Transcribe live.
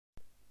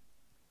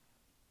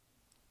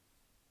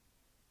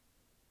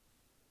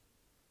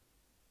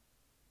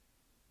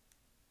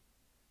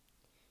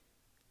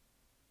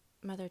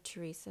Mother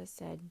Teresa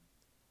said,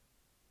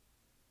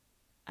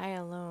 "I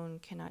alone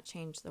cannot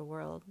change the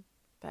world,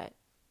 but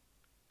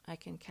I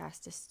can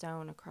cast a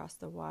stone across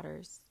the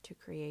waters to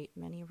create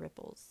many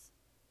ripples."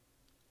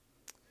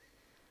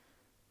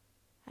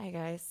 Hi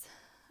guys,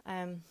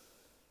 I'm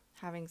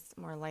having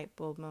some more light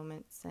bulb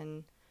moments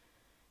and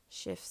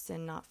shifts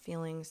and not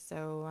feeling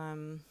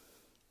so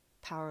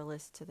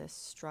powerless to this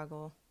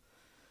struggle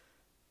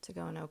to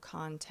go no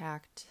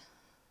contact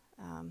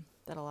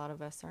that a lot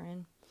of us are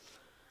in.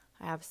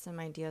 I have some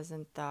ideas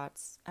and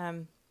thoughts.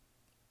 I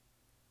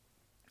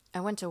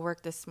went to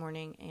work this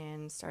morning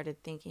and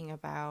started thinking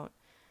about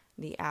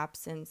the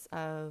absence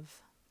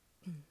of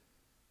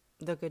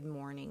the good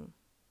morning.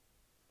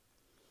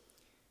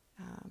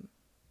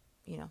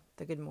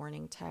 The good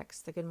morning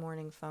text, the good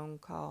morning phone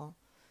call.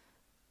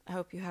 I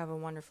hope you have a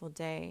wonderful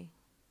day.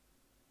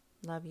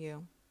 Love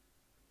you.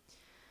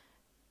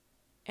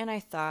 And I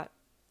thought,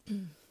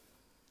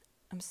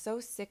 I'm so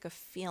sick of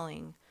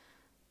feeling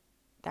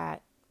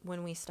that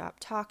when we stop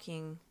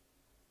talking,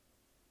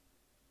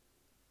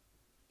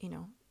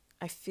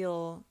 I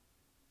feel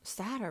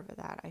sad over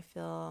that. I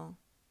feel,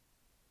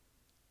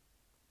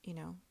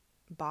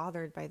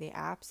 bothered by the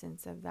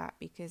absence of that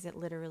because it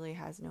literally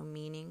has no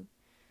meaning.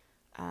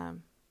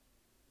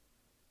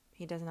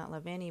 He does not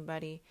love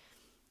anybody.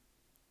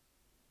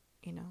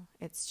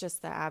 It's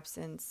just the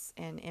absence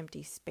and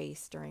empty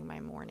space during my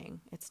morning.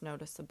 It's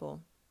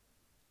noticeable,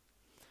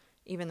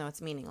 even though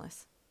it's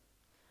meaningless.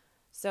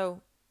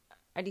 So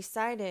I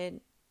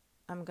decided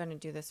I'm going to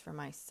do this for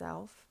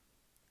myself.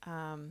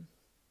 My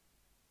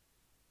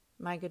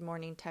good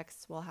morning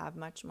texts will have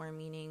much more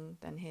meaning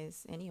than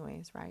his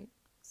anyways, right?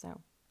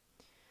 So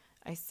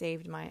I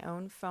saved my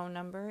own phone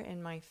number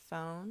in my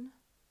phone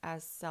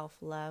as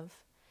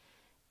self-love.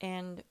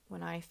 And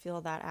when I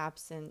feel that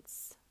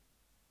absence,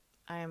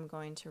 I am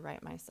going to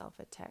write myself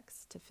a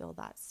text to fill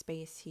that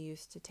space he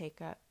used to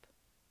take up.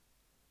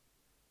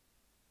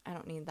 I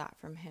don't need that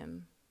from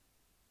him.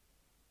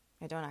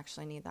 I don't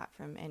actually need that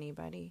from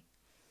anybody.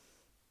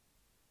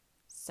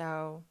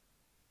 So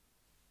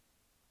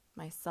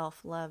my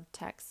self-love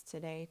text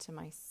today to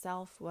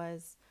myself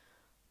was,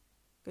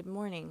 "Good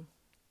morning.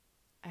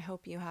 I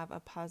hope you have a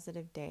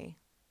positive day.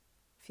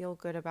 Feel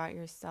good about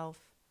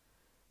yourself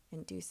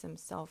and do some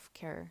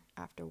self-care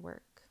after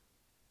work.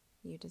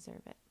 You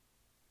deserve it."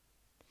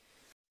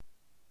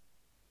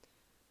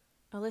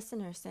 A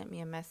listener sent me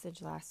a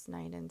message last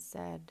night and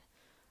said,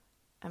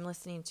 "I'm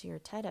listening to your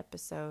TED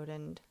episode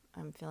and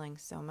I'm feeling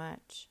so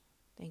much.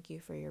 Thank you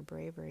for your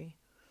bravery."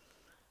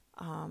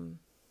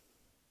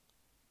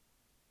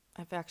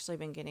 I've actually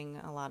been getting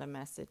a lot of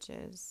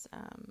messages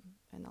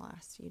in the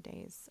last few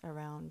days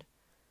around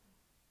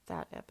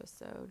that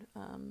episode.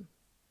 And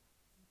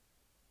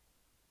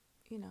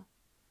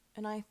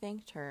I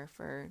thanked her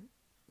for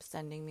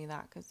sending me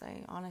that because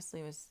I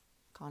honestly was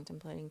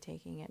contemplating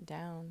taking it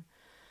down.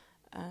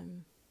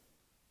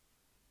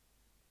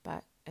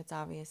 But it's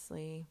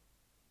obviously,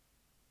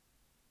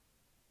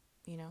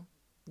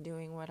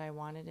 doing what I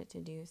wanted it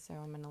to do, so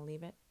I'm going to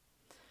leave it.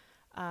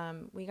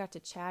 We got to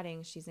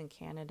chatting. She's in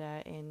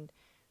Canada, and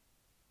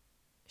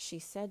she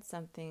said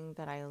something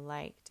that I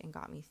liked and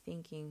got me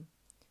thinking.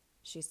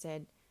 She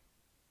said,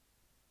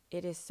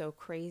 "It is so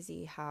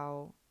crazy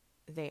how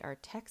they are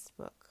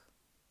textbook.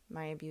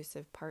 My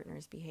abusive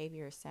partner's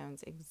behavior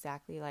sounds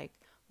exactly like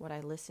what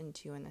I listened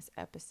to in this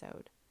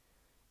episode.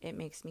 It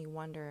makes me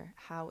wonder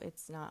how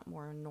it's not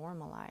more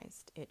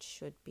normalized. It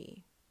should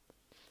be."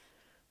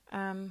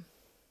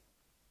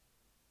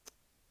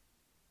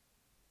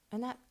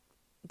 And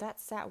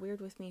that sat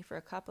weird with me for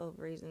a couple of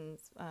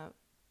reasons.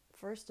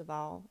 First of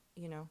all,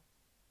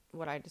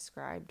 what I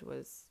described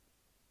was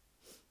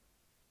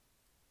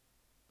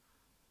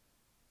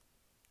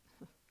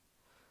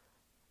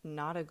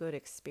not a good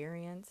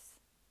experience.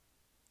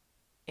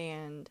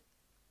 And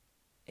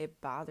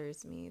it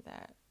bothers me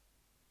that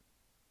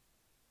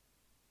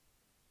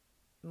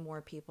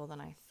more people than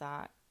I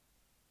thought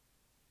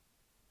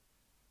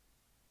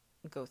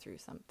go through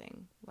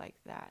something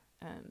like that.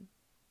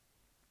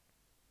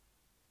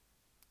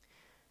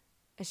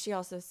 As she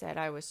also said,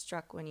 "I was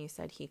struck when you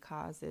said he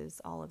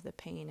causes all of the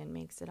pain and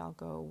makes it all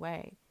go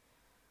away.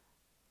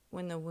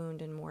 When the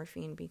wound and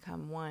morphine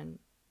become one."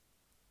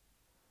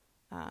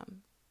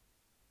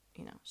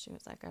 She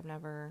was like, "I've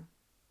never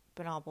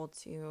been able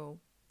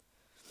to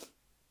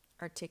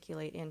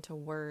articulate into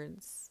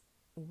words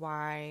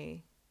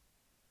why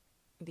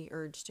the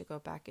urge to go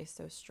back is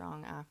so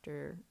strong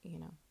after,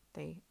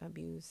 they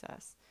abuse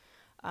us."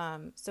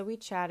 So we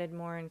chatted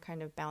more and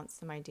kind of bounced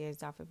some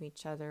ideas off of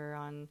each other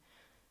on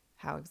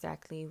how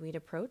exactly we'd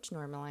approach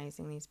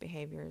normalizing these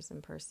behaviors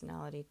and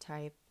personality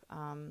type.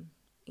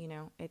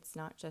 It's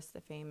not just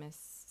the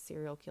famous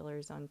serial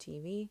killers on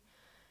TV.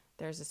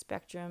 There's a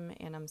spectrum,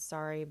 and I'm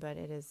sorry, but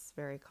it is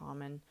very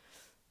common.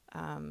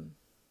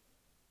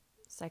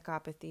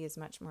 Psychopathy is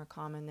much more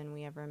common than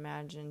we ever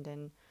imagined,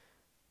 and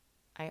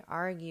I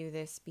argue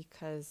this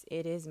because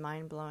it is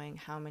mind-blowing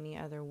how many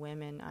other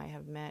women I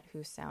have met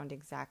who sound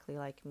exactly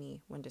like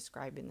me when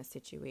describing the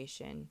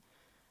situation.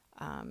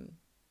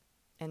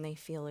 and they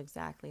feel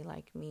exactly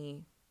like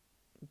me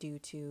due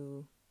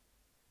to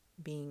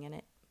being in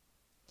it.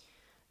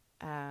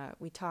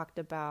 We talked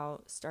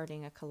about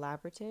starting a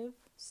collaborative,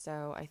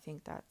 so I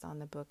think that's on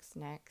the books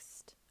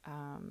next.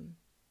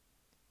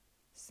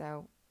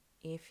 So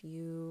if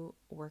you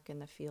work in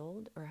the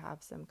field or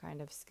have some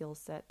kind of skill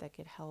set that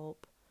could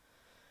help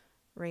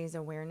raise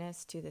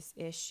awareness to this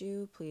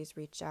issue, please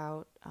reach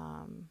out.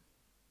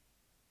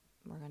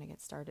 We're going to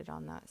get started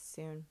on that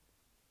soon.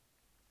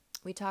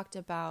 We talked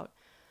about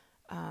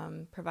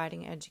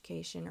providing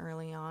education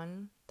early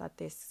on, that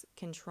this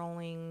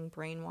controlling,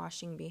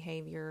 brainwashing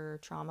behavior,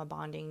 trauma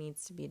bonding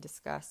needs to be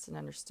discussed and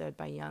understood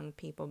by young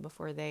people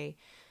before they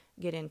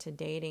get into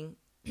dating.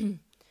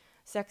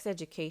 Sex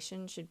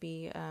education should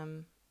be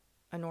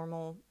a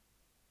normal,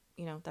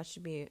 that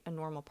should be a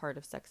normal part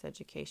of sex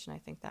education. I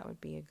think that would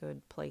be a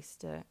good place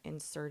to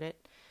insert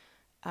it.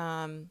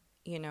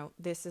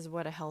 This is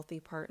what a healthy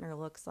partner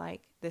looks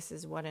like. This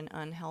is what an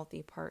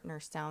unhealthy partner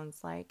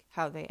sounds like,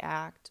 how they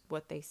act,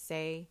 what they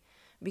say,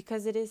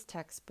 because it is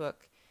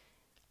textbook,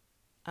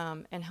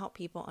 and help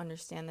people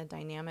understand the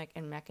dynamic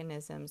and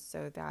mechanisms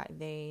so that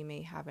they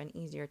may have an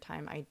easier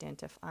time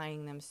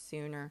identifying them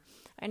sooner.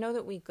 I know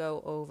that we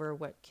go over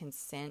what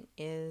consent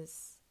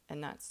is,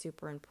 and that's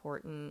super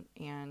important,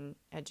 and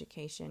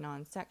education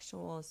on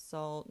sexual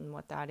assault and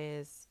what that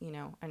is.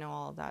 I know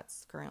all of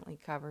that's currently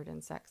covered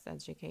in sex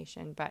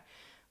education, but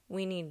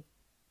we need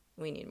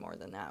more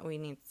than that. We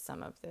need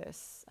some of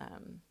this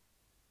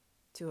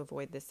to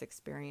avoid this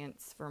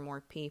experience for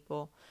more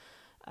people.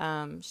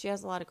 She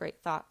has a lot of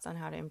great thoughts on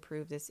how to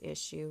improve this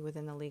issue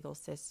within the legal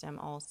system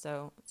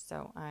also,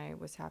 so I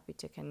was happy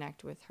to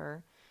connect with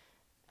her.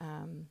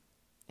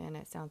 And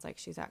it sounds like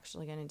she's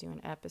actually going to do an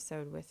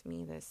episode with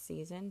me this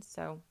season.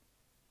 So,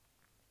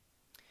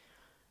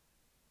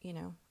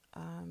 we're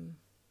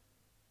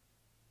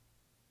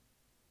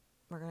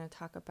going to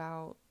talk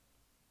about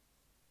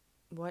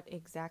what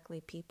exactly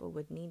people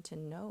would need to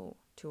know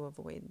to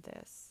avoid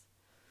this.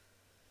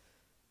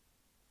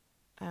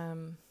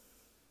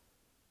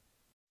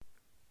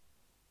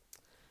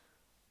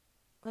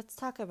 Let's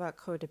talk about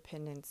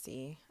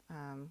codependency,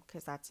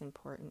 because that's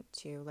important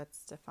too.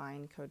 Let's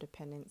define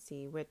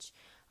codependency, which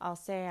I'll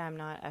say I'm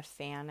not a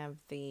fan of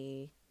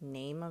the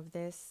name of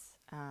this.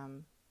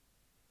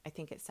 I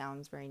think it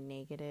sounds very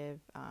negative.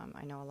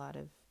 I know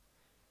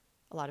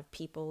a lot of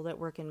people that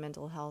work in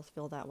mental health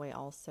feel that way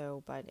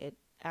also, but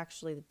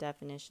the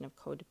definition of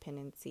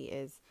codependency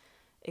is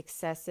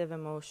excessive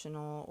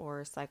emotional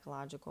or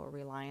psychological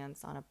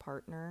reliance on a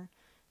partner,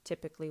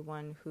 typically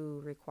one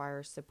who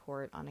requires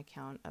support on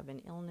account of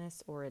an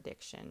illness or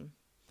addiction.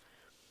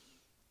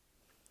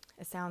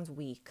 It sounds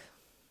weak,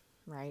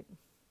 right?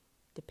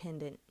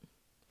 Dependent.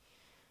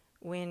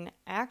 When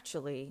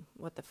actually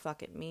what the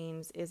fuck it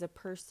means is a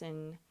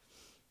person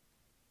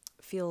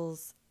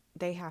feels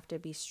they have to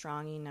be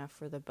strong enough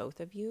for the both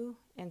of you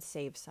and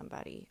save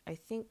somebody. I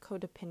think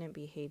codependent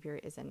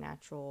behavior is a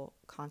natural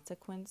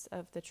consequence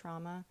of the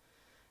trauma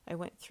I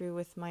went through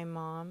with my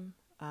mom,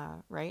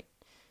 right?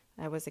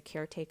 I was a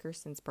caretaker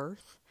since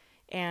birth,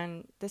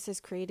 and this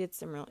has created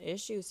some real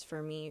issues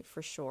for me,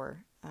 for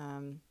sure.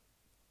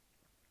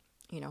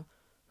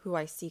 Who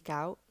I seek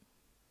out,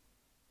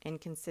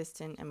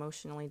 inconsistent,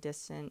 emotionally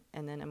distant,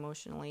 and then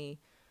emotionally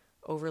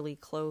overly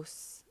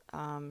close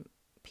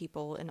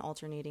people in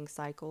alternating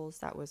cycles.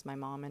 That was my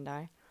mom and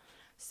I.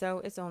 So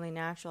it's only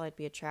natural I'd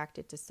be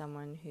attracted to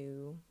someone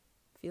who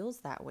feels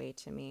that way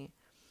to me.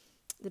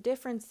 The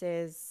difference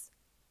is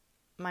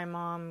my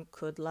mom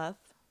could love.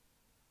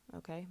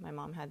 Okay, my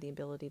mom had the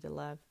ability to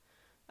love.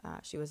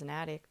 She was an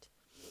addict,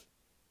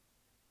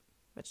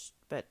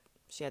 but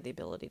she had the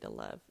ability to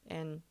love.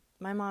 And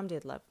my mom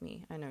did love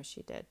me. I know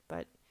she did.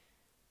 But,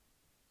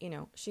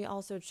 she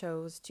also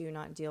chose to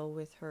not deal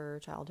with her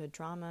childhood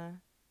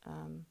trauma,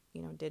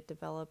 did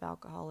develop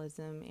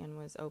alcoholism and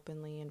was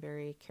openly and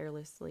very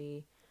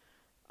carelessly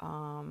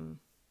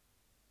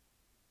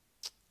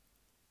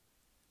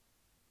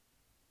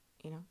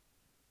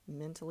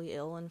mentally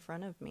ill in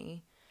front of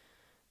me,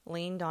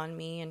 leaned on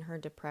me in her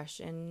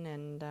depression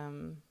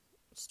and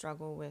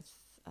struggle with,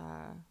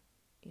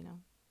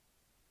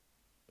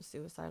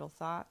 suicidal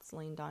thoughts,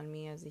 leaned on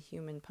me as a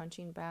human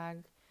punching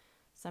bag,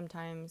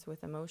 sometimes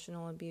with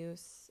emotional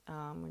abuse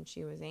when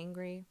she was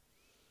angry,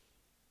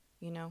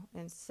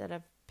 instead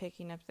of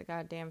picking up the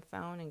goddamn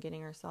phone and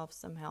getting herself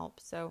some help.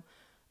 So,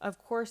 of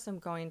course, I'm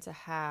going to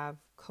have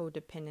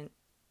codependent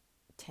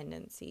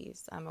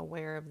tendencies. I'm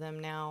aware of them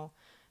now.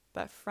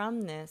 But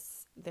from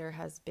this, there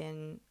has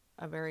been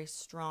a very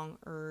strong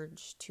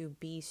urge to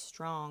be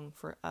strong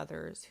for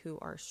others who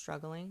are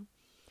struggling,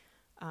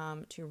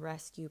 to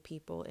rescue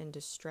people in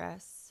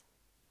distress,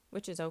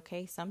 which is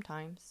okay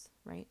sometimes,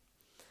 right?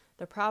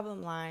 The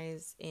problem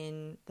lies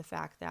in the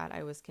fact that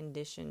I was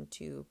conditioned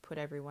to put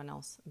everyone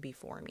else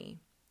before me.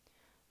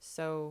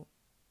 So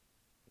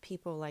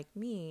people like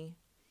me,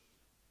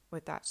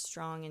 with that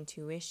strong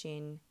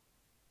intuition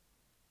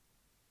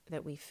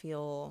that we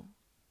feel,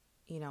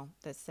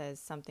 that says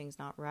something's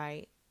not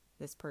right,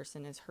 this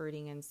person is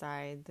hurting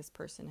inside, this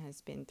person has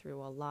been through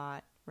a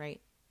lot,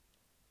 right?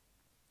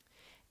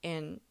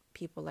 And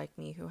people like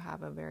me who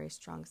have a very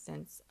strong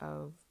sense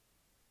of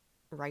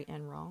right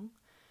and wrong,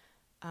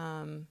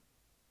 and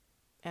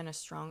a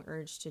strong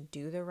urge to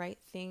do the right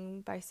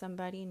thing by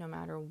somebody, no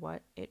matter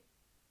what it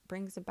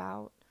brings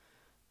about.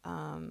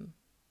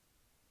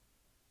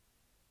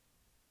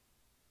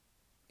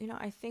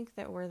 I think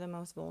that we're the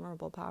most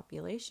vulnerable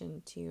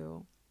population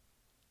to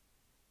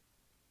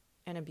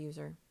an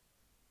abuser,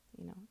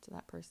 to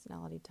that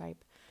personality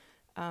type.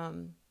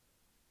 And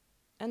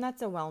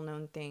that's a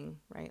well-known thing,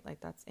 right? Like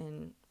that's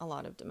in a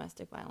lot of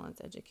domestic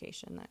violence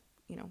education, that,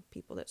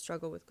 people that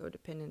struggle with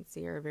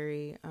codependency are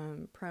very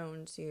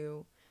prone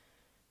to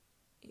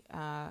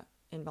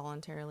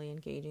involuntarily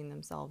engaging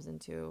themselves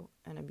into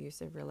an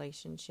abusive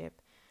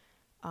relationship.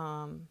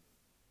 And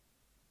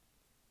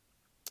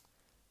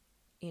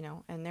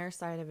their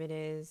side of it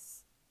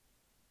is,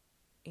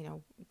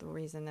 the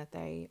reason that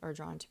they are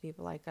drawn to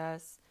people like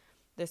us.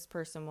 This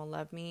person will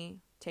love me,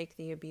 take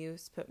the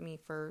abuse, put me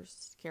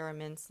first, care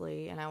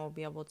immensely, and I will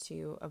be able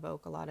to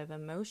evoke a lot of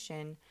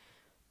emotion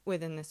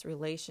within this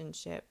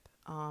relationship.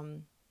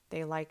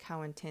 They like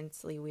how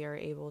intensely we are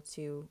able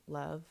to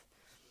love,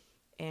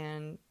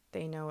 and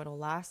they know it'll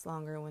last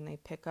longer when they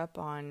pick up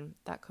on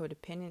that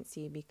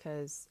codependency,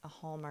 because a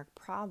hallmark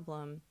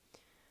problem,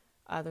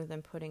 other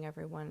than putting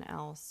everyone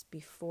else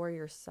before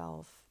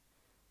yourself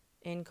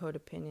in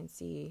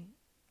codependency,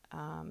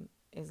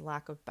 is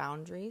lack of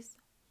boundaries,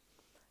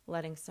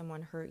 letting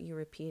someone hurt you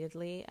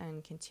repeatedly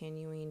and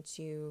continuing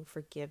to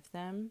forgive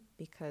them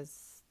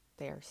because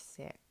they're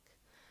sick,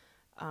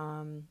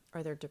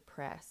 or they're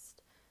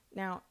depressed.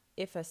 Now,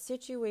 if a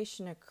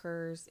situation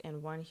occurs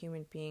and one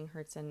human being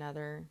hurts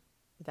another,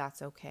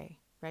 that's okay,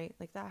 right?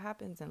 Like that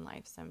happens in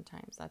life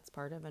sometimes. That's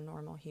part of a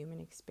normal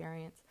human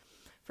experience.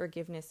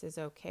 Forgiveness is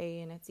okay,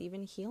 and it's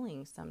even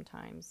healing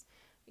sometimes,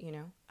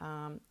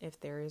 if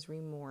there is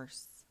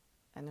remorse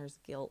and there's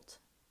guilt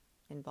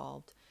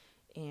involved,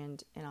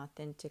 and an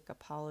authentic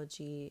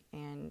apology,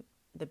 and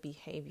the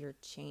behavior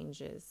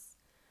changes.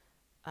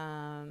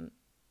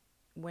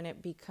 When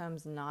it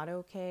becomes not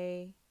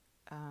okay,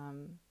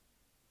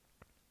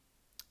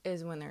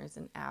 is when there's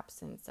an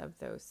absence of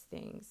those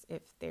things.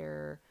 If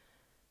there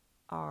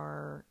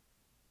are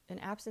an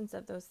absence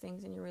of those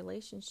things in your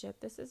relationship,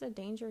 this is a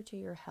danger to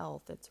your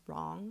health. It's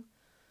wrong.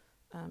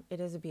 It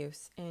is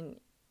abuse. And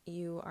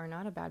you are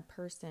not a bad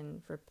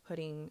person for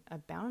putting a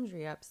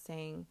boundary up,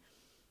 saying,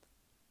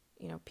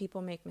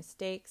 people make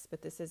mistakes,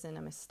 but this isn't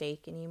a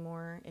mistake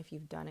anymore. If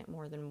you've done it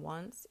more than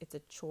once, it's a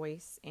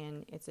choice,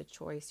 and it's a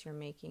choice you're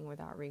making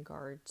without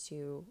regard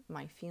to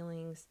my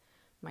feelings,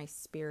 my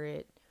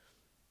spirit,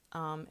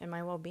 and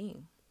my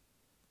well-being.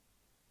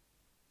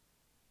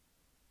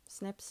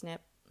 Snip,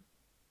 snip.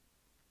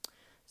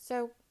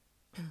 So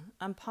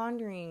I'm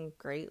pondering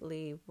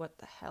greatly what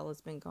the hell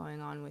has been going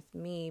on with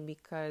me,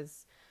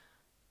 because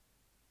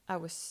I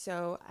was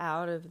so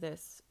out of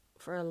this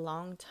for a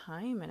long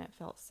time and it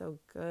felt so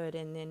good.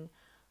 And then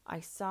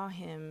I saw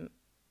him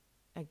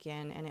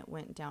again and it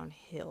went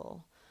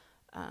downhill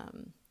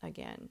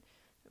again.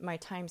 My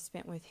time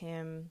spent with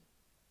him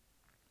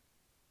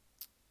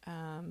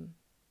and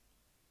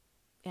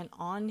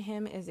on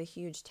him is a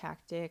huge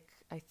tactic.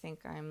 I think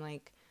I'm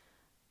like,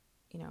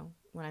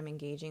 when I'm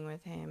engaging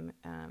with him,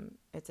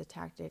 it's a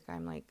tactic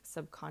I'm like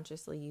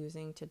subconsciously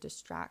using to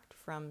distract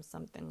from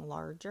something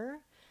larger,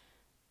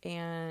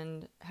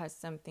 and has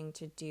something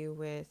to do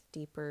with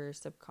deeper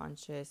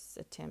subconscious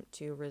attempt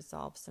to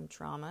resolve some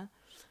trauma.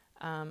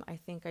 I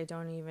think I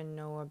don't even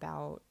know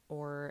about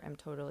or am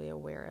totally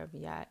aware of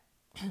yet.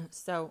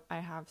 So I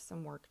have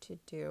some work to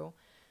do,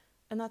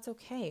 and that's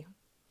okay.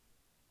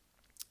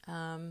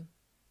 I'm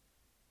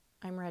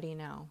ready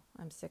now.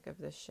 I'm sick of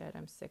this shit.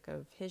 I'm sick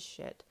of his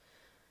shit.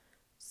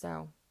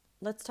 So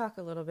let's talk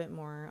a little bit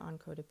more on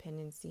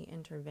codependency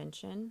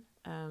intervention.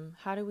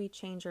 How do we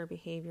change our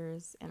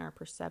behaviors and our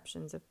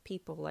perceptions of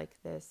people like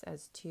this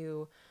as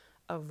to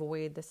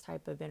avoid this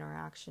type of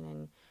interaction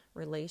and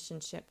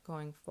relationship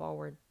going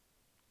forward?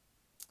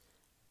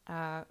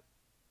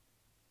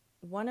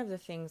 One of the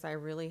things I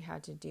really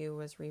had to do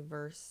was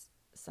reverse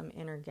some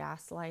inner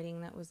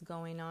gaslighting that was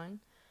going on,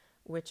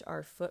 which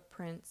are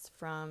footprints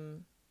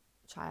from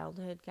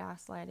childhood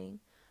gaslighting.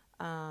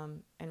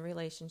 And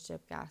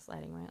relationship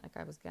gaslighting, right? Like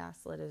I was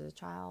gaslit as a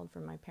child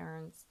from my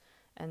parents,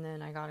 and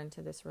then I got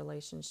into this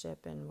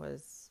relationship and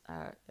was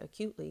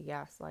acutely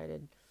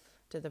gaslighted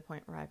to the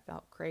point where I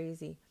felt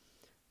crazy.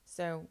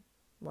 So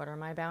what are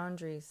my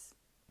boundaries?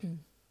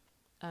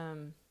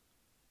 I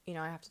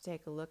have to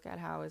take a look at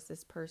how is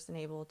this person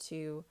able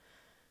to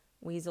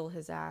weasel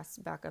his ass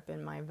back up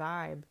in my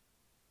vibe.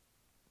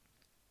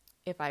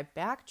 If I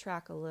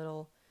backtrack a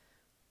little,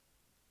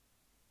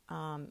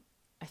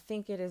 I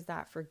think it is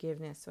that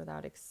forgiveness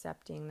without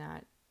accepting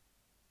that,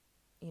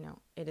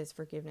 it is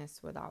forgiveness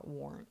without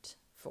warrant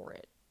for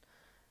it.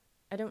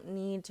 I don't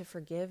need to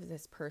forgive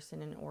this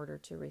person in order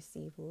to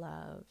receive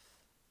love,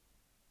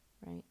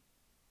 right?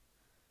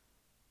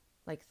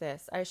 Like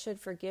this, I should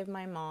forgive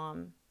my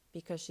mom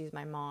because she's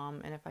my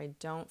mom, and if I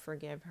don't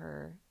forgive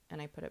her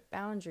and I put up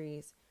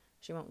boundaries,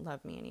 she won't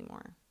love me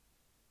anymore.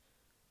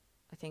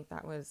 I think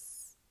that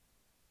was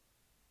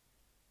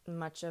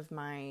much of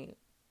my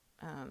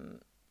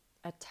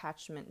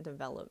attachment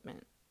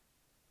development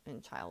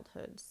in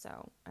childhood.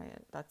 So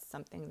that's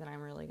something that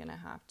I'm really going to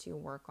have to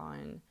work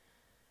on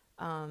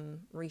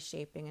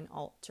reshaping and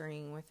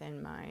altering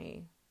within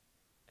my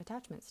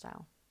attachment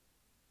style.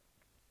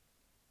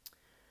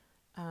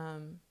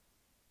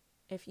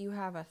 If you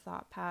have a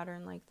thought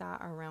pattern like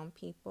that around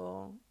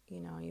people,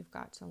 you've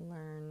got to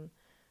learn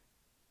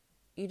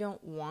you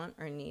don't want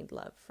or need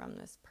love from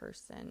this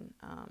person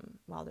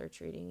while they're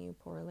treating you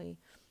poorly.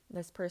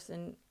 This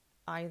person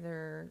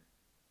either,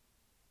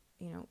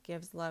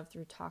 gives love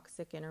through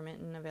toxic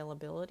intermittent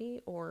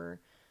availability,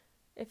 or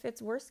if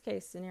it's worst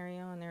case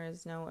scenario and there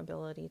is no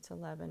ability to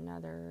love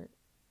another,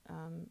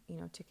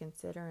 to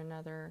consider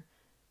another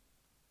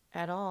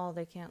at all,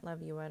 they can't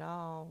love you at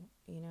all,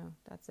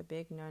 that's a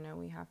big no-no.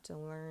 We have to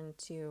learn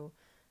to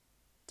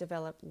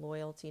develop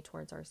loyalty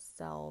towards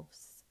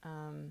ourselves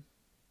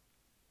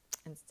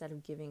instead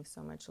of giving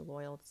so much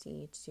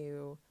loyalty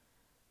to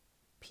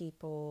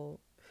people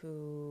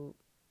who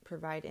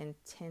provide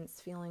intense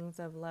feelings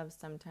of love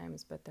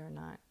sometimes, but they're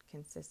not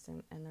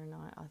consistent and they're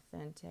not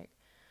authentic.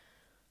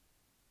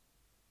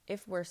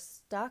 If we're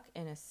stuck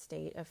in a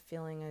state of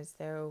feeling as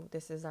though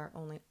this is our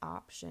only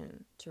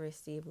option to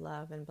receive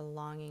love and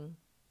belonging,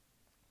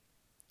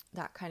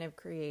 that kind of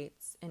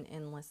creates an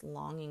endless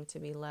longing to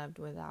be loved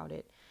without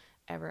it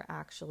ever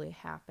actually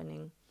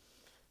happening.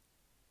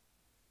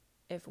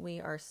 If we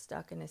are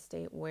stuck in a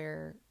state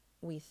where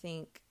we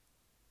think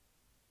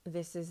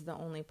this is the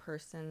only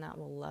person that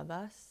will love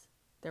us,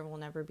 there will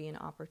never be an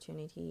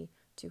opportunity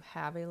to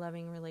have a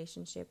loving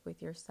relationship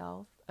with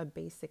yourself, a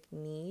basic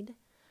need,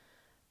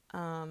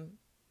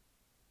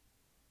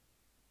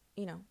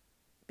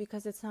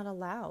 because it's not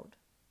allowed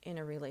in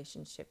a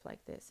relationship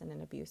like this, in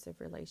an abusive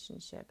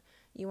relationship.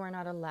 You are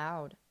not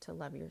allowed to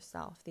love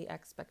yourself. The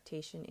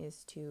expectation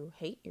is to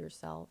hate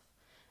yourself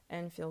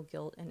and feel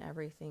guilt in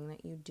everything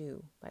that you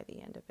do by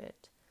the end of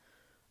it.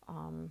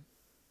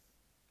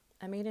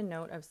 I made a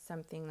note of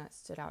something that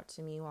stood out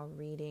to me while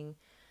reading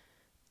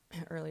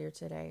earlier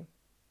today.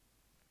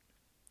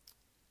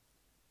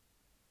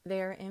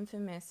 They are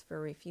infamous for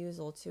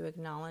refusal to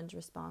acknowledge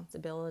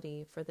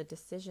responsibility for the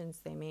decisions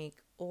they make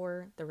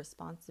or the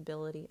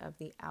responsibility of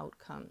the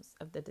outcomes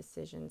of the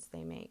decisions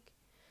they make.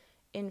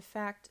 In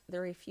fact, the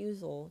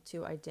refusal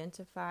to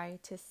identify,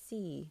 to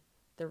see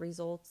the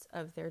results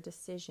of their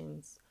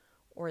decisions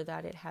or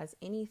that it has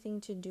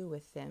anything to do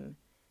with them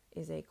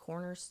is a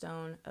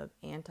cornerstone of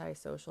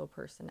antisocial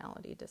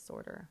personality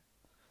disorder.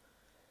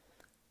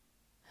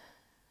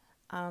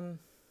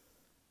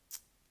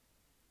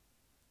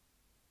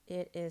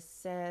 It is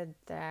said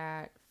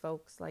that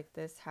folks like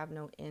this have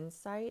no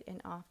insight and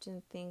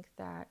often think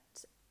that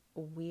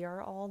we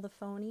are all the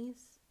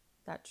phonies,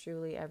 that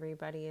truly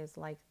everybody is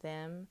like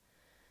them,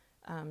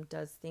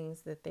 does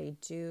things that they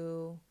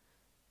do,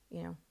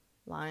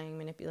 lying,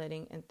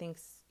 manipulating, and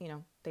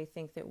they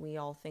think that we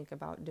all think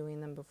about doing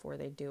them before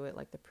they do it,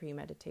 like the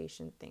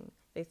premeditation thing.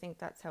 They think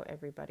that's how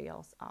everybody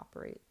else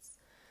operates.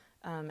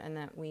 And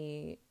that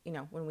we,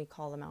 when we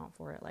call them out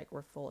for it, like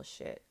we're full of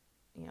shit.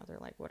 They're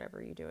like,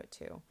 whatever, you do it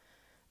too.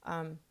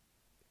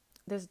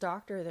 This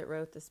doctor that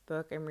wrote this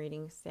book I'm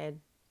reading said,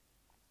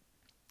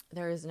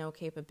 there is no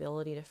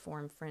capability to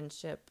form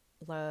friendship,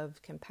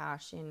 love,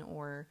 compassion,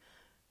 or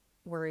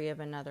worry of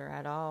another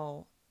at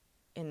all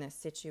in this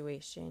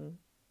situation.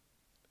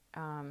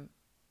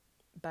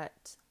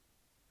 But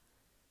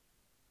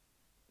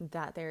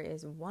that there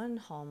is one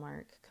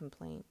hallmark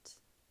complaint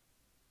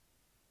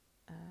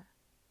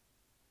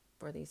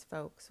for these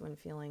folks when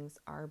feelings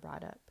are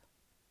brought up.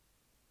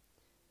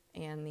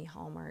 And the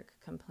hallmark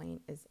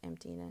complaint is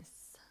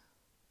emptiness.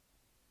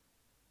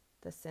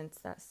 The sense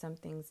that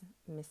something's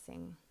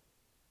missing.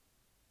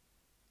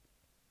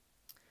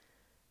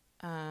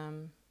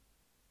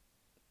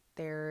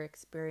 Their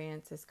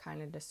experience is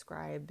kind of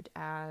described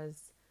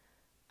as,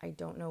 I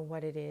don't know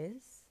what it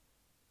is,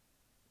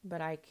 but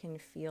I can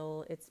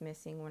feel it's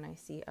missing when I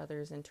see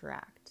others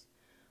interact.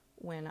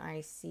 When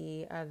I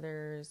see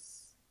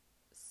others'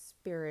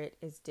 spirit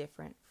is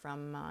different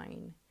from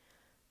mine.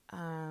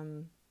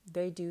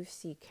 They do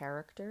see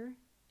character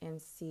and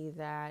see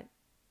that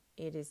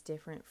it is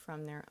different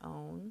from their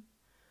own.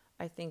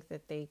 I think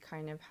that they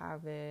kind of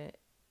have it,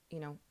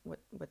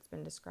 what's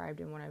been described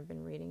and what I've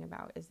been reading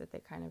about is that they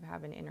kind of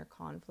have an inner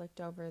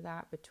conflict over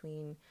that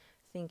between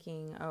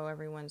thinking, oh,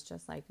 everyone's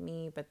just like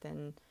me, but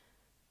then,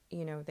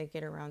 they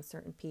get around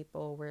certain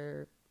people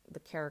where the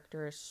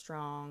character is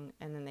strong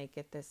and then they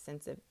get this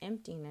sense of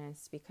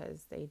emptiness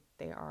because they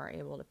are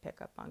able to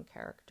pick up on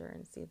character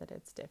and see that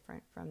it's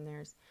different from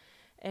theirs.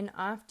 And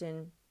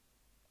often,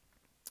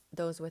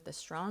 those with the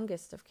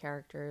strongest of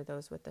character,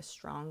 those with the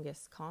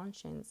strongest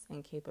conscience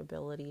and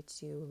capability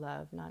to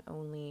love not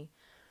only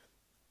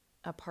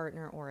a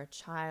partner or a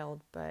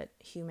child, but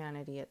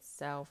humanity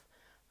itself,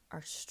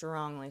 are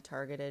strongly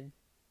targeted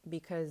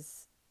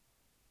because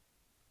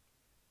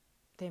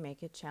they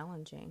make it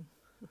challenging.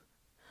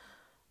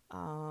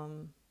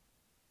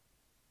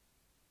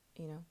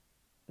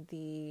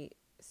 The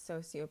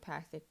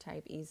sociopathic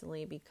type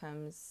easily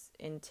becomes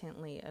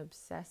intently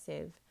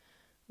obsessive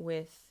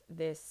with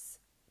this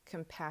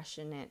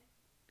compassionate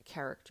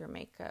character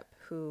makeup,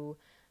 who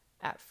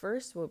at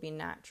first will be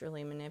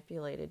naturally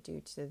manipulated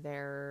due to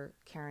their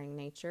caring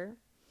nature.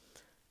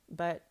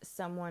 But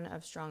someone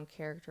of strong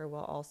character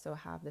will also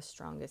have the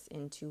strongest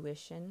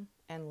intuition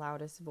and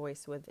loudest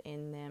voice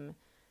within them,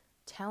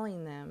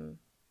 telling them,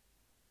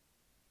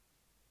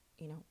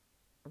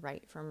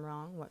 right from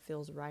wrong, what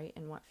feels right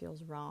and what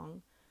feels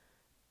wrong.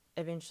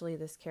 Eventually,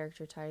 this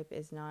character type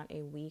is not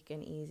a weak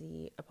and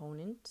easy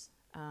opponent,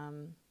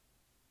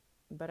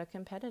 but a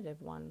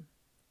competitive one,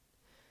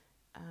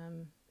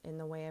 in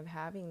the way of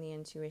having the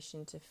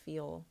intuition to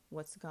feel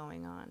what's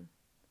going on,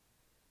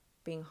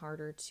 being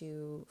harder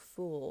to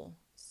fool,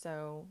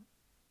 so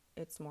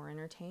it's more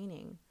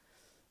entertaining,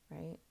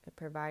 right? It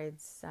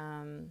provides,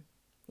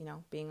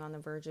 being on the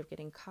verge of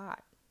getting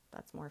caught.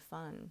 That's more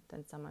fun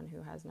than someone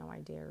who has no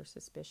idea or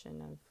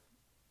suspicion of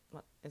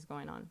what is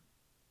going on.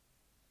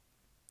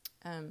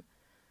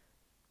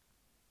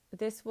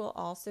 This will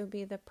also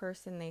be the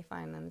person they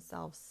find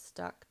themselves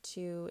stuck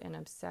to and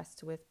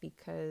obsessed with,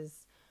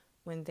 because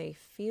when they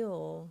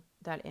feel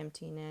that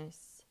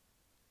emptiness,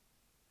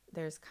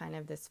 there's kind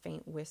of this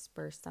faint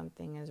whisper,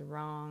 something is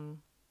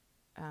wrong.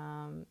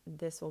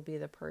 This will be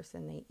the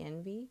person they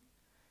envy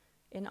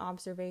in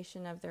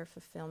observation of their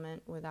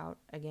fulfillment without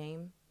a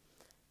game,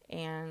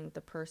 and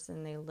the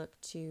person they look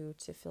to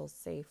feel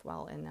safe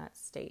while in that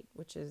state,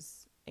 which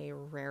is a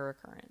rare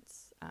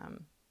occurrence.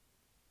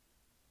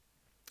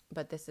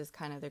 But this is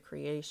kind of the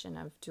creation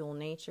of dual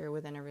nature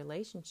within a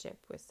relationship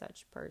with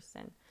such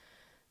person.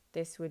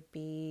 This would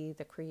be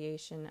the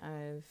creation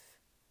of,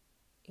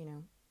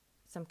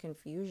 some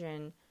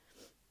confusion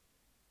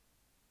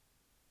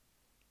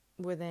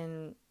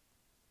within,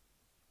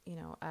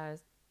 a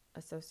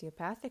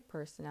sociopathic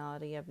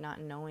personality, of not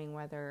knowing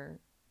whether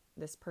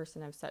this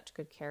person of such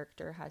good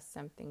character has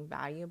something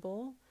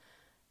valuable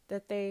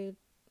that they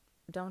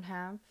don't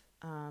have,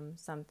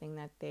 something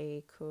that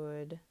they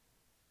could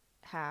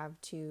have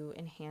to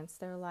enhance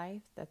their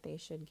life that they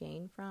should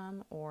gain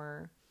from,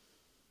 or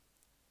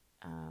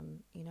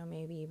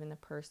maybe even the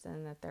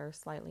person that they're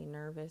slightly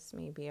nervous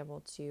may be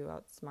able to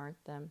outsmart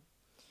them.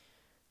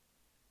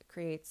 It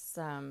creates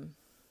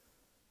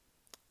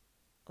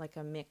like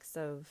a mix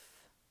of,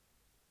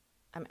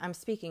 I'm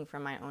speaking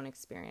from my own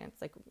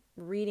experience, like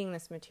reading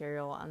this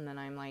material, and then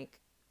I'm like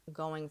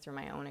going through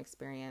my own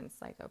experience,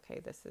 like, okay,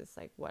 this is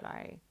like what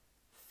I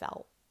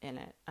felt in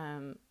it.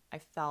 I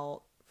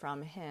felt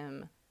from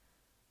him,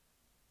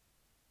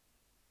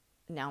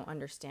 now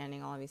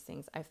understanding all of these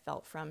things, I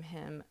felt from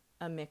him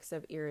a mix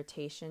of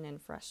irritation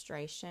and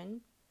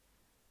frustration,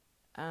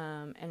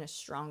 and a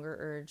stronger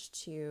urge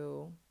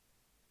to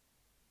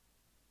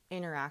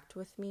interact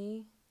with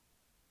me,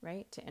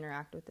 right? To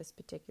interact with this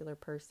particular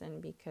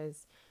person,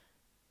 because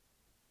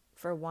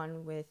for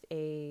one, with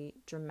a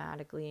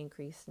dramatically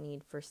increased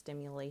need for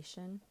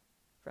stimulation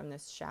from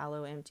this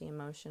shallow, empty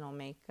emotional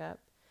makeup,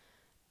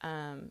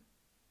 an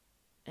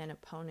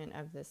opponent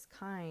of this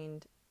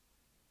kind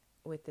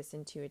with this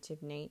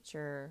intuitive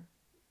nature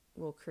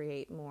will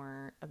create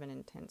more of an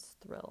intense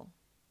thrill.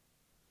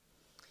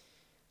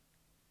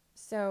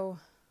 So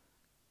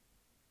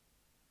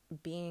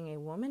being a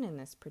woman in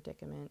this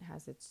predicament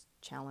has its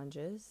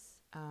challenges.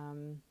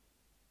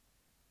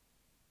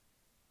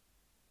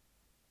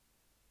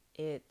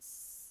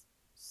 It's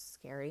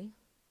scary.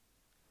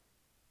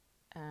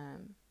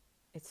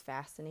 It's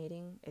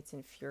fascinating. It's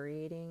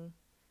infuriating.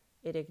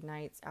 It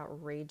ignites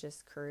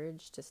outrageous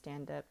courage to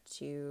stand up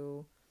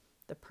to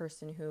the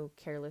person who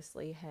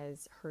carelessly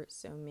has hurt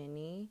so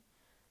many,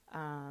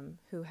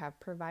 who have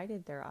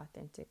provided their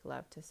authentic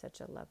love to such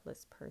a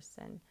loveless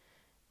person.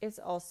 It's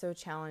also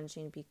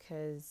challenging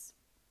because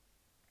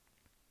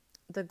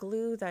the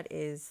glue that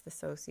is the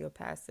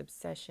sociopath's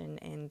obsession,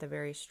 in the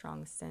very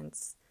strong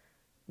sense,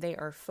 they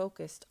are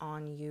focused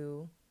on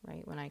you,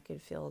 right? When I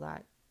could feel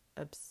that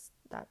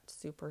that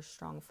super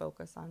strong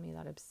focus on me,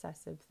 that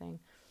obsessive thing,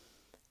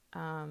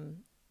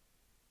 and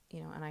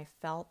I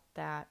felt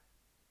that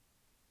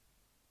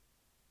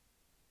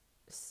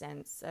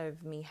sense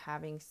of me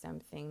having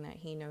something that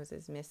he knows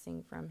is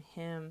missing from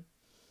him.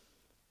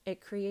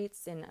 It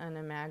creates an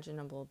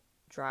unimaginable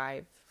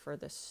drive for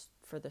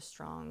the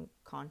strong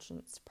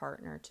conscience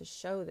partner to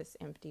show this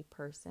empty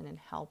person and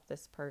help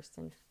this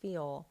person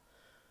feel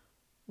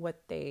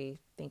what they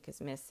think is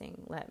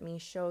missing. Let me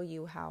show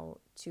you how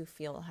to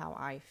feel how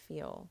I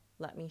feel.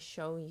 Let me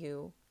show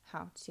you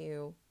how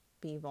to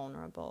be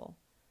vulnerable,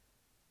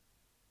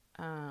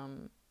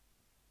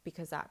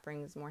 because that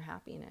brings more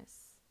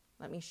happiness.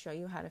 Let me show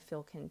you how to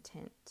feel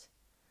content,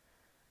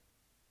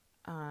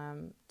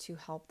 to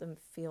help them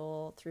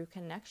feel through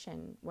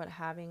connection what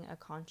having a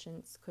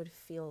conscience could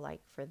feel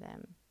like for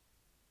them.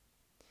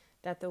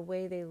 That the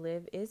way they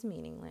live is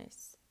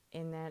meaningless,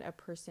 in that a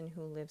person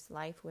who lives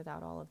life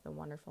without all of the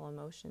wonderful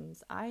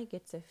emotions I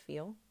get to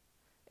feel,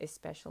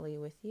 especially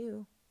with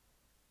you,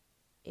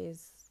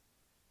 is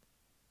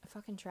a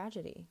fucking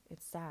tragedy.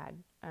 It's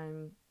sad.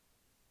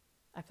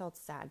 I felt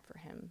sad for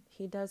him.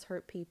 He does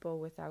hurt people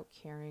without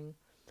caring.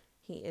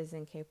 He is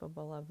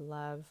incapable of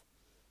love.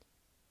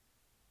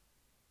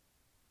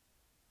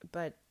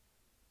 But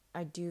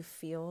I do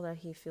feel that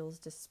he feels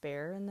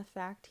despair in the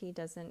fact he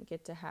doesn't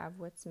get to have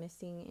what's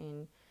missing,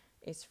 and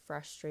is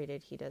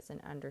frustrated he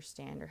doesn't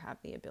understand or have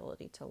the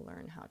ability to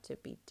learn how to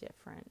be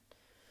different.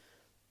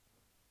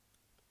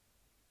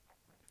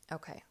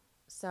 Okay,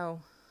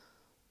 so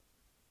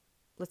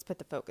let's put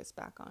the focus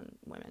back on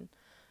women.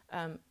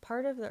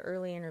 Part of the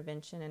early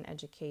intervention and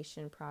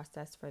education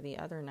process for the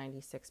other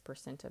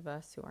 96% of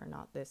us who are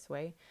not this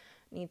way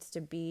needs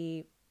to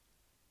be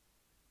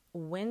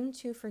when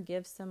to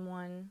forgive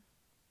someone,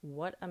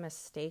 what a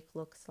mistake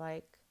looks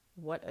like,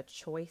 what a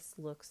choice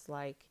looks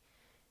like,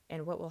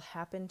 and what will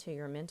happen to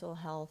your mental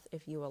health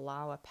if you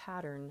allow a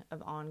pattern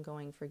of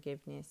ongoing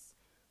forgiveness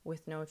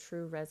with no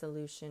true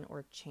resolution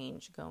or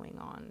change going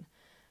on.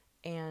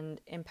 And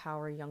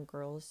empower young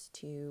girls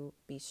to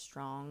be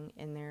strong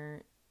in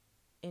their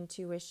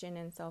intuition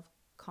and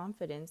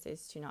self-confidence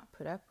is to not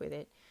put up with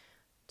it,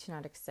 to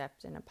not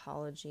accept an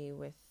apology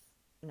with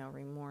no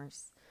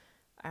remorse.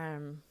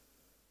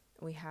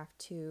 We have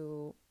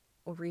to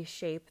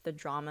reshape the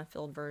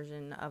drama-filled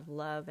version of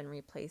love and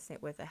replace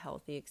it with a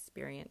healthy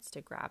experience to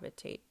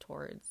gravitate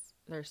towards.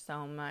 There's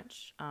so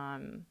much,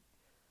 in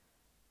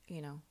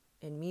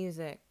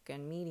music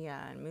and media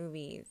and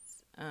movies,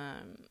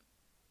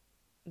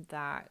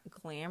 that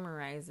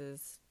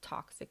glamorizes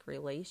toxic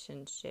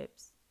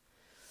relationships.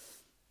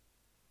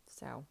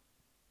 So,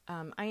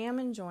 I am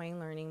enjoying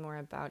learning more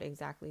about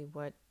exactly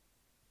what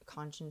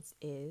conscience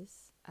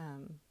is.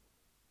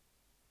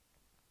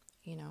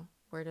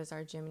 Where does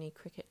our Jiminy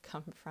Cricket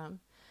come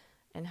from?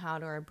 And how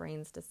do our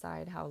brains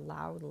decide how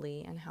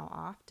loudly and how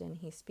often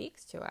he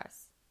speaks to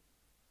us?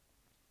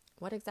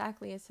 What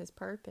exactly is his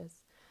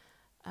purpose?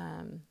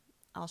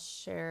 I'll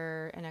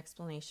share an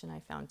explanation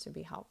I found to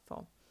be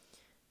helpful.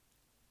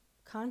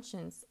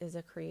 Conscience is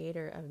a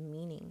creator of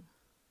meaning,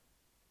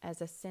 as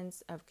a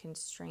sense of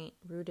constraint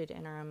rooted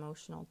in our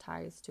emotional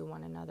ties to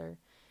one another.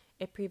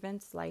 It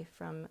prevents life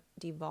from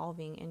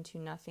devolving into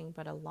nothing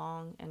but a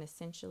long and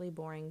essentially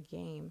boring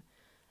game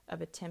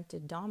of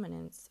attempted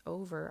dominance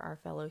over our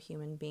fellow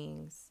human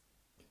beings.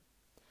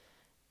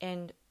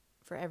 And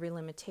for every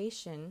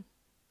limitation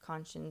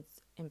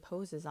conscience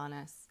imposes on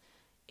us,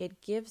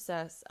 it gives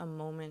us a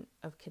moment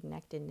of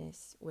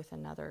connectedness with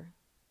another,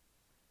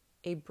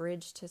 a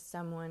bridge to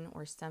someone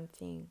or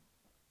something.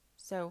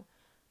 So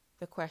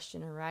the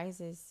question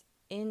arises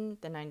in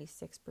the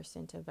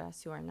 96% of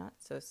us who are not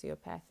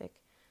sociopathic,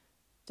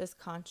 does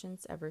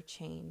conscience ever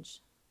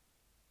change?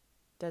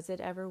 Does it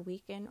ever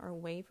weaken or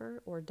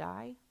waver or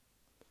die?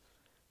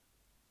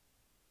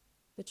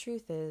 The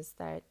truth is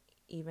that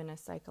even a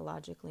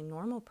psychologically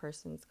normal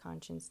person's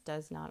conscience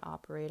does not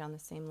operate on the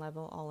same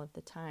level all of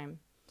the time.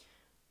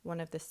 One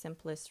of the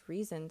simplest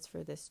reasons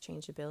for this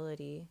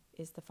changeability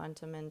is the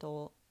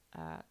fundamental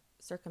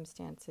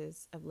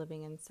circumstances of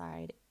living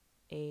inside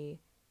a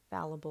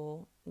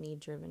fallible,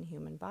 need-driven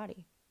human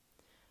body.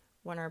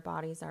 When our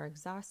bodies are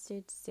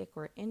exhausted, sick,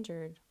 or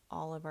injured,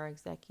 all of our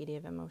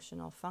executive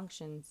emotional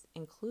functions,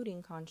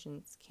 including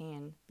conscience,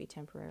 can be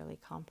temporarily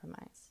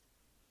compromised.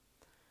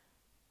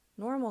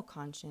 Normal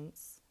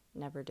conscience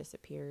never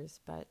disappears,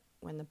 but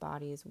when the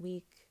body is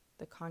weak,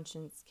 the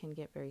conscience can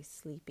get very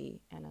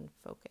sleepy and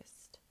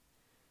unfocused.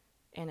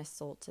 An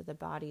assault to the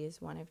body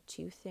is one of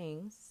two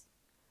things,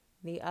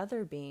 the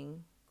other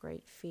being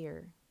great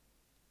fear,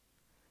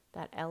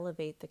 that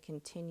elevate the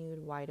continued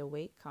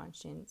wide-awake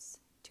conscience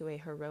to a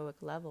heroic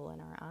level in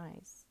our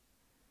eyes.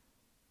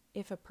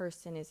 If a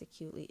person is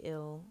acutely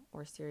ill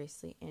or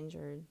seriously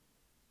injured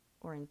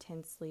or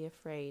intensely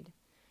afraid,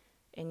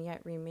 and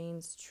yet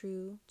remains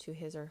true to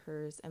his or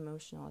her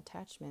emotional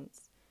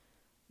attachments,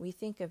 we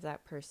think of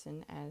that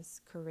person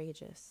as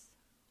courageous.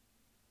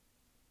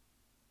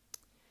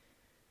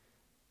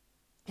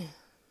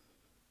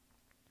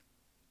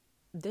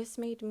 This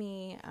made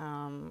me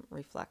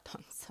reflect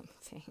on some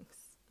things.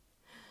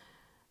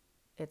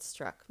 It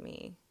struck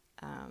me.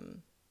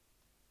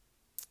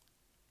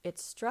 It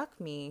struck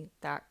me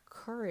that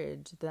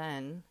courage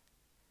then,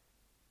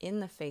 in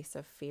the face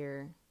of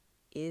fear,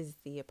 is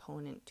the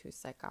opponent to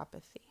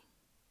psychopathy.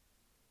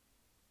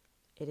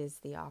 It is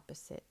the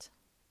opposite.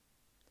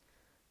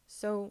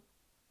 So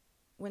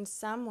when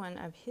someone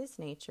of his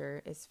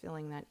nature is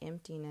feeling that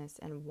emptiness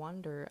and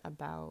wonder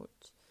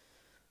about,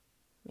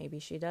 maybe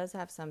she does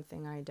have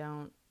something I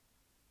don't,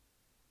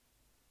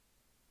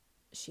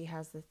 she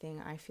has the thing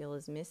I feel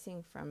is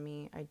missing from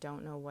me, I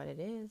don't know what it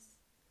is,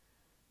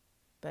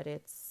 but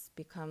it's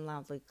become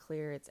loudly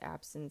clear its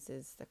absence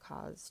is the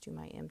cause to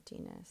my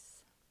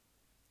emptiness.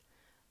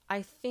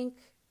 I think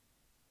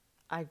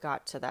I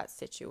got to that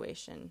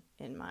situation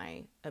in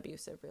my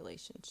abusive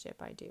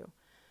relationship, I do.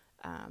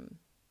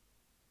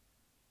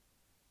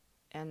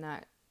 And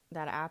that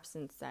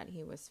absence that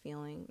he was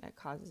feeling that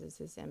causes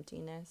his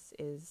emptiness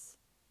is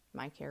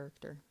my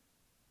character.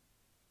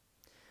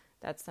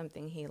 That's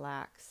something he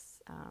lacks.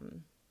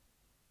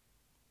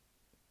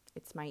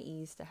 It's my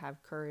ease to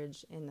have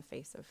courage in the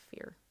face of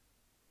fear.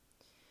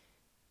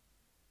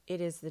 It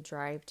is the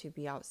drive to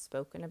be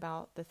outspoken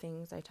about the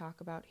things I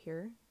talk about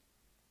here.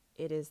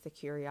 It is the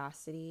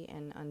curiosity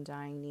and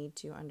undying need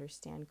to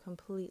understand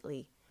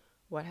completely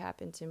what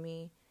happened to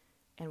me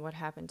and what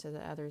happened to the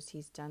others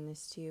he's done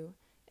this to,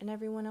 and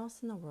everyone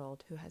else in the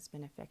world who has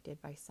been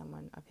affected by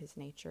someone of his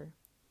nature.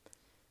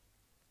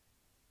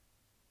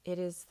 It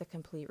is the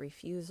complete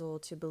refusal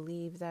to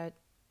believe that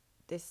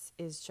this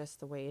is just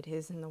the way it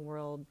is in the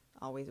world,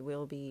 always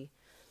will be,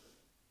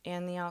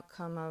 and the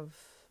outcome of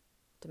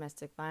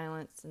domestic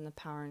violence and the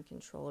power and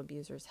control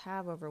abusers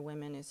have over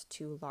women is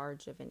too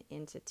large of an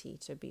entity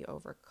to be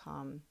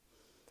overcome.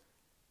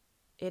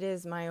 It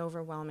is my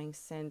overwhelming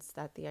sense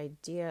that the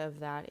idea of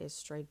that is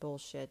straight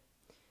bullshit.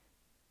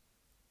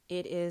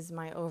 It is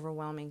my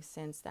overwhelming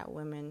sense that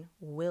women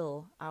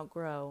will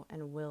outgrow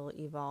and will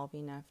evolve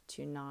enough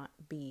to not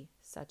be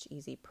such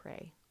easy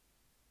prey.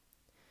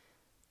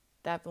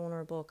 That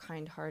vulnerable,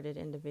 kind-hearted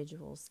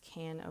individuals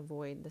can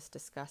avoid this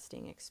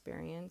disgusting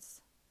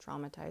experience,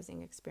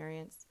 traumatizing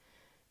experience,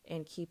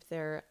 and keep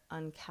their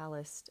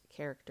uncalloused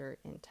character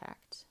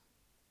intact.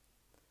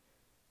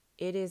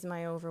 It is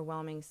my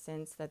overwhelming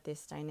sense that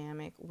this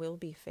dynamic will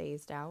be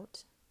phased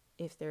out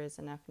if there is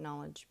enough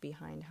knowledge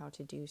behind how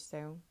to do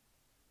so.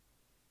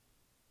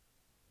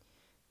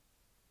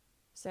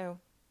 So,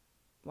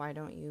 why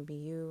don't you be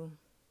you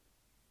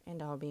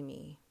and I'll be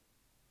me?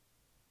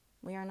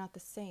 We are not the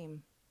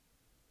same.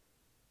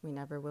 We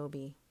never will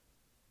be.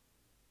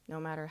 No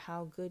matter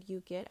how good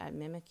you get at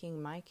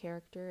mimicking my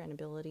character and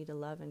ability to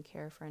love and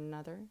care for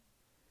another,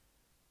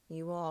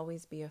 you will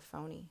always be a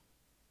phony,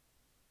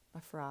 a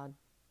fraud.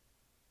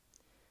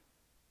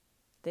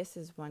 This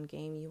is one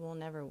game you will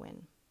never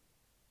win.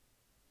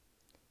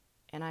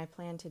 And I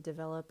plan to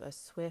develop a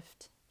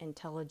swift,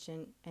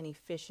 intelligent, and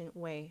efficient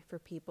way for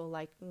people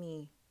like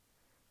me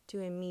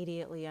to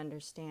immediately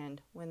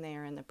understand when they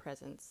are in the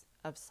presence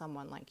of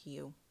someone like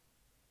you.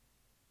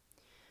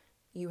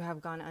 You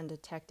have gone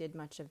undetected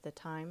much of the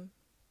time,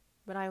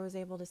 but I was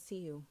able to see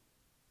you,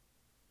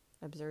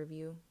 observe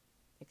you,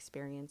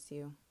 experience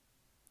you.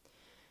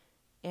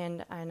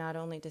 And I not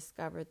only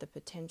discovered the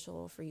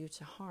potential for you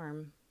to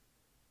harm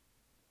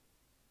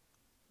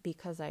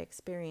because I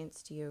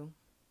experienced you,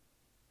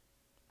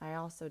 I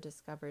also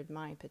discovered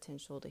my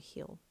potential to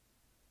heal.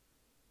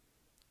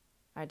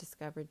 I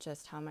discovered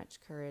just how much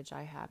courage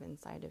I have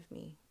inside of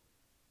me.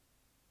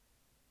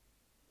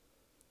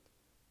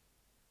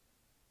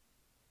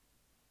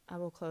 I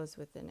will close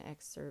with an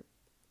excerpt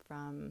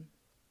from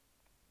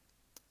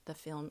the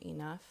film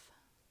Enough.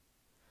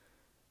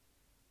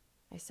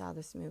 I saw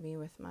this movie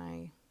with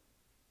my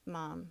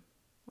mom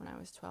when I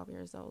was 12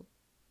 years old.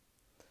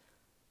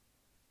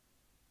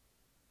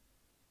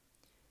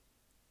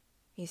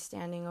 He's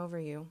standing over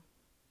you.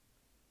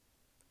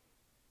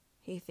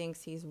 He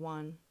thinks he's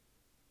won.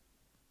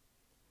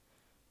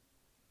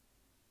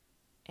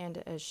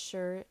 And as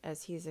sure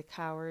as he's a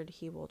coward,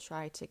 he will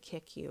try to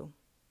kick you.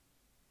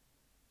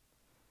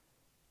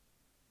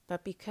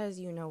 But because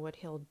you know what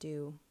he'll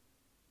do,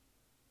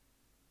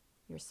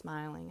 you're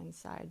smiling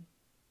inside.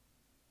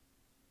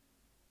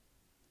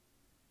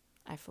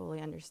 I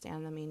fully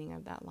understand the meaning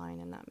of that line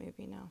in that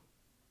movie now.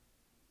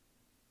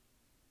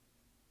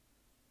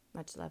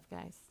 Much love,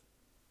 guys.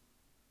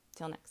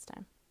 Till next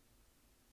time.